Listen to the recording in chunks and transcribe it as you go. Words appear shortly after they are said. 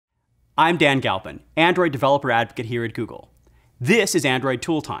I'm Dan Galpin, Android Developer Advocate here at Google. This is Android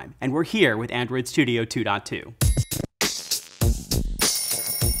Tool Time, and we're here with Android Studio 2.2.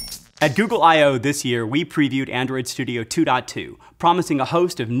 At Google I/O this year, we previewed Android Studio 2.2, promising a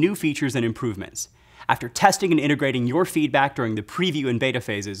host of new features and improvements. After testing and integrating your feedback during the preview and beta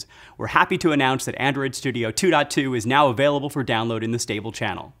phases, we're happy to announce that Android Studio 2.2 is now available for download in the stable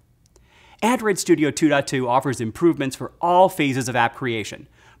channel. Android Studio 2.2 offers improvements for all phases of app creation: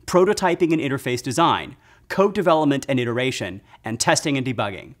 prototyping and interface design, code development and iteration, and testing and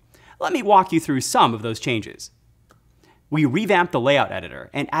debugging. Let me walk you through some of those changes. We revamped the layout editor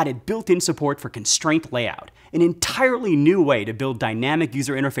and added built-in support for ConstraintLayout, an entirely new way to build dynamic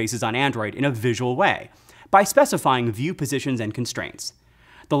user interfaces on Android in a visual way, by specifying view positions and constraints.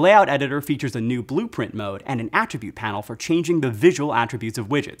 The layout editor features a new blueprint mode and an attribute panel for changing the visual attributes of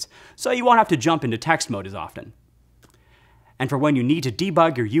widgets, so you won't have to jump into text mode as often. And for when you need to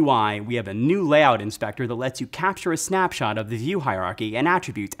debug your UI, we have a new layout inspector that lets you capture a snapshot of the view hierarchy and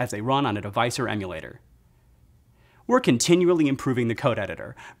attributes as they run on a device or emulator. We're continually improving the code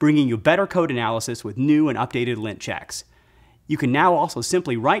editor, bringing you better code analysis with new and updated lint checks. You can now also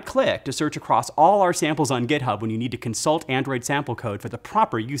simply right-click to search across all our samples on GitHub when you need to consult Android sample code for the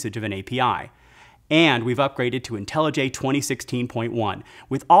proper usage of an API. And we've upgraded to IntelliJ 2016.1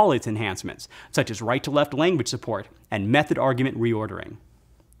 with all its enhancements, such as right-to-left language support and method argument reordering.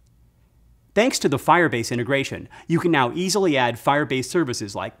 Thanks to the Firebase integration, you can now easily add Firebase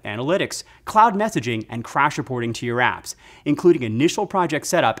services like analytics, cloud messaging, and crash reporting to your apps, including initial project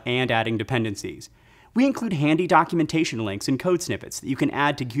setup and adding dependencies. We include handy documentation links and code snippets that you can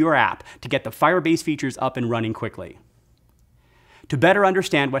add to your app to get the Firebase features up and running quickly. To better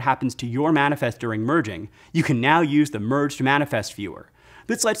understand what happens to your manifest during merging, you can now use the Merged Manifest Viewer.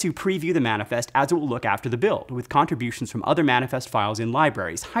 This lets you preview the manifest as it will look after the build, with contributions from other manifest files in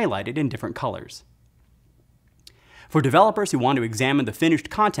libraries highlighted in different colors. For developers who want to examine the finished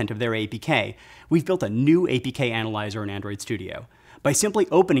content of their APK, we've built a new APK Analyzer in Android Studio. By simply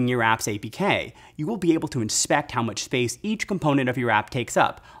opening your app's APK, you will be able to inspect how much space each component of your app takes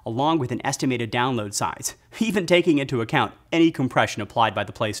up, along with an estimated download size, even taking into account any compression applied by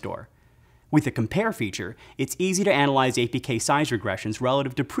the Play Store. With the Compare feature, it's easy to analyze APK size regressions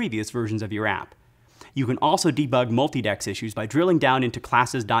relative to previous versions of your app. You can also debug multi-dex issues by drilling down into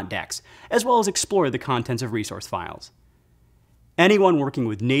classes.dex, as well as explore the contents of resource files. Anyone working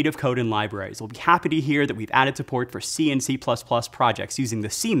with native code and libraries will be happy to hear that we've added support for C and C++ projects using the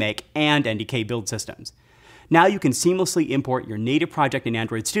CMake and ndk-build systems. Now you can seamlessly import your native project in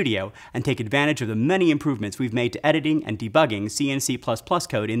Android Studio and take advantage of the many improvements we've made to editing and debugging C and C++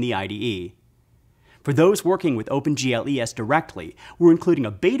 code in the IDE. For those working with OpenGL directly, we're including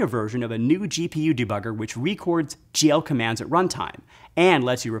a beta version of a new GPU debugger which records GL commands at runtime and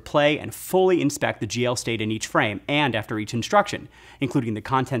lets you replay and fully inspect the GL state in each frame and after each instruction, including the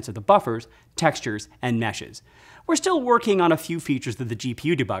contents of the buffers, textures, and meshes. We're still working on a few features of the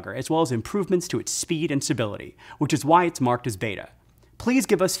GPU debugger, as well as improvements to its speed and stability, which is why it's marked as beta. Please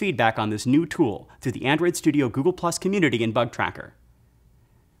give us feedback on this new tool through the Android Studio Google+ community and bug tracker.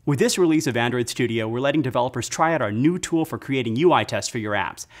 With this release of Android Studio, we're letting developers try out our new tool for creating UI tests for your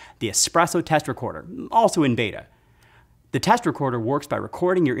apps, the Espresso Test Recorder, also in beta. The test recorder works by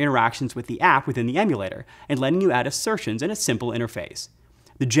recording your interactions with the app within the emulator and letting you add assertions in a simple interface.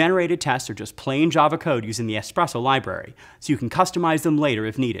 The generated tests are just plain Java code using the Espresso library, so you can customize them later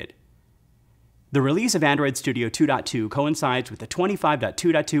if needed. The release of Android Studio 2.2 coincides with the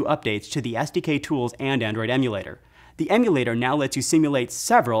 25.2.2 updates to the SDK tools and Android emulator. The emulator now lets you simulate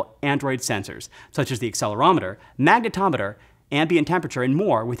several Android sensors, such as the accelerometer, magnetometer, ambient temperature, and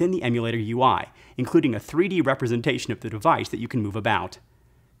more within the emulator UI, including a 3D representation of the device that you can move about.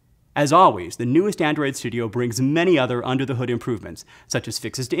 As always, the newest Android Studio brings many other under-the-hood improvements, such as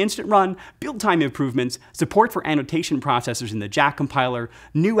fixes to instant run, build time improvements, support for annotation processors in the Jack compiler,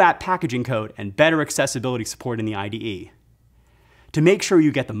 new app packaging code, and better accessibility support in the IDE. To make sure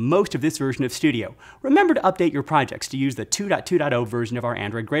you get the most of this version of Studio, remember to update your projects to use the 2.2.0 version of our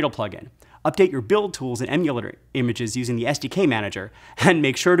Android Gradle plugin. Update your build tools and emulator images using the SDK manager, and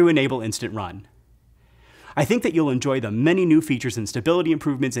make sure to enable Instant Run. I think that you'll enjoy the many new features and stability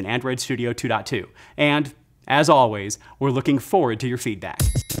improvements in Android Studio 2.2, and, as always, we're looking forward to your feedback.